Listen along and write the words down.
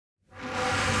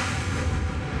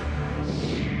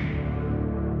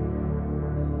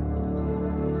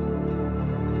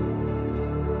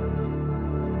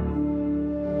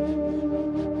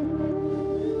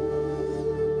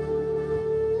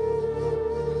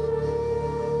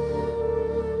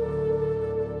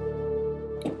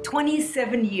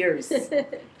27 years.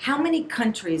 How many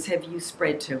countries have you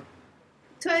spread to?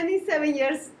 27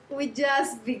 years. We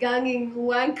just began in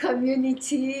one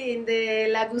community in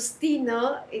the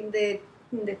Lagustino, in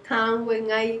the town when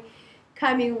I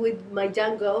coming with my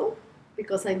jungle,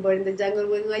 because I'm born in the jungle.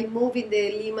 When I moved in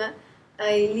the Lima,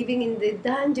 I living in the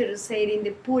dangerous area, in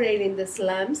the poor area, in the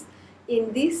slums.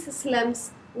 In these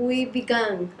slums, we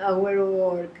began our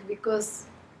work because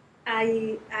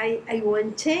I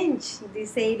want change.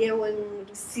 This area when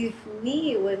receive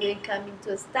me when I come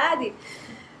into study.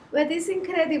 But it's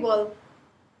incredible.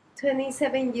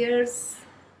 27 years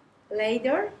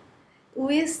later,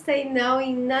 we stay now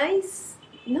in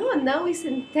now it's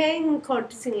in 10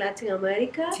 countries in Latin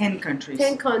America. 10 countries.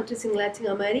 10 countries in Latin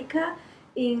America.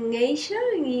 In Asia,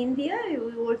 in India,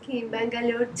 we're working in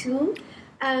Bangalore too.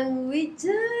 And we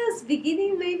just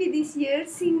beginning maybe this year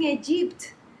in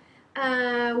Egypt.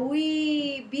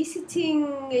 We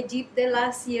visiting Egypt the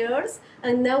last years,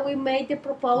 and now we made the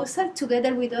proposal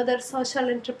together with other social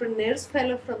entrepreneurs,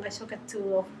 fellow from Ashoka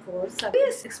too, of course.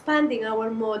 We're expanding our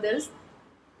models.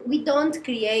 We don't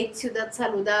create Ciudad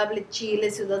Saludable Chile,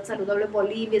 Ciudad Saludable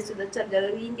Bolivia, Ciudad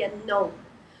Saludable India, no.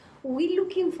 We're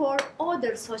looking for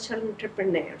other social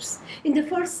entrepreneurs. In the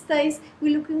first stage,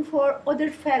 we're looking for other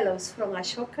fellows from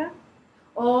Ashoka,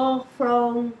 or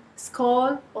from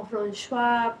Skoll, or from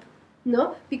Schwab,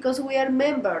 no, because we are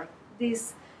member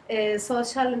this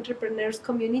social entrepreneurs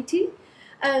community,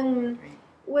 and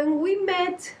when we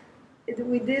met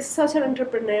with these social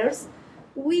entrepreneurs,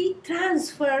 we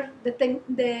transfer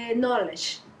the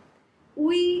knowledge.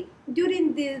 We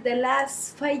during the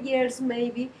last 5 years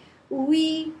maybe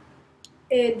we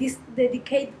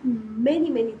dedicate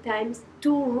many times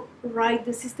to write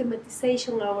the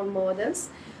systematization of our models.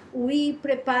 We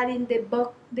prepare in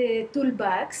the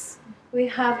toolbox. We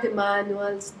have the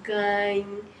manuals, guide,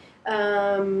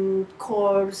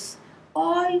 course,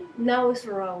 all now is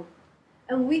raw.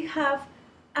 And we have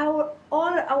all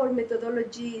our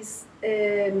methodologies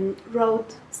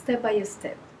wrote step by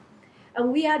step.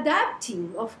 And we are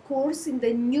adapting, of course, in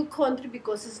the new country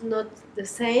because it's not the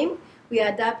same. We are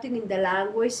adapting in the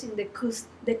language, in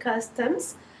the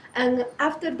customs. And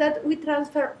after that, we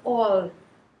transfer all.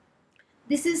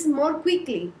 This is more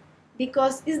quickly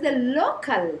because it's the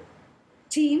local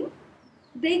team,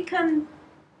 they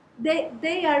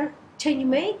are change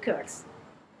makers,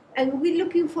 and we're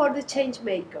looking for the change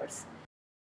makers.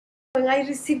 When I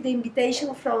receive the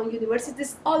invitation from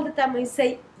universities, all the time I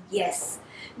say yes,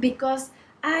 because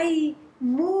I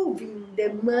move in the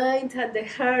mind and the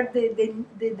heart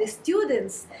the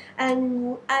students,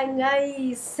 and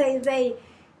I say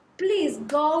please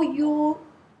go your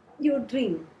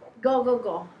dream,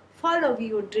 go, follow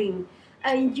your dream.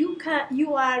 And you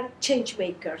are change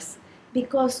makers,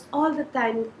 because all the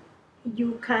time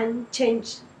you can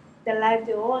change the life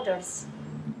of others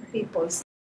people.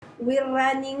 We're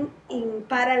running in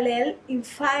parallel in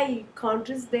 5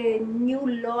 countries the new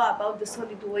law about the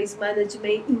solid waste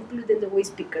management, including the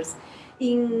waste pickers.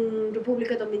 In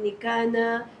República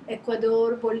Dominicana,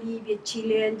 Ecuador, Bolivia,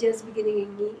 Chile, and just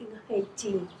beginning in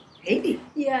Haiti. Haiti?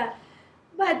 Yeah,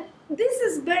 but this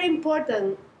is very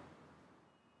important.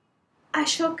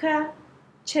 Ashoka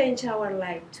changed our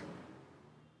life too.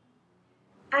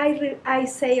 I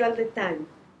say all the time,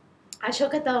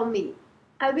 Ashoka told me,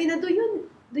 Albina,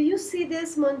 do you see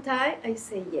this mountain? I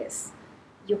say yes.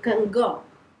 You can go.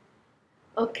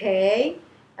 Okay,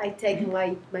 I take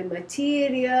my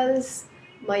materials,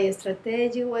 my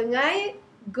strategy. When I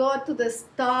go to the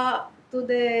top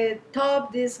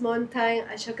of this mountain,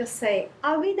 Ashoka say,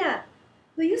 Albina,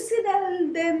 do you see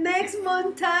the next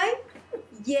mountain?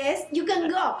 Yes, you can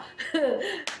go.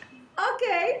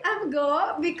 Okay, I'm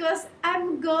go because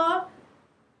I'm go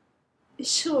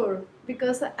sure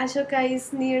because Ashoka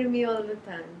is near me all the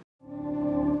time.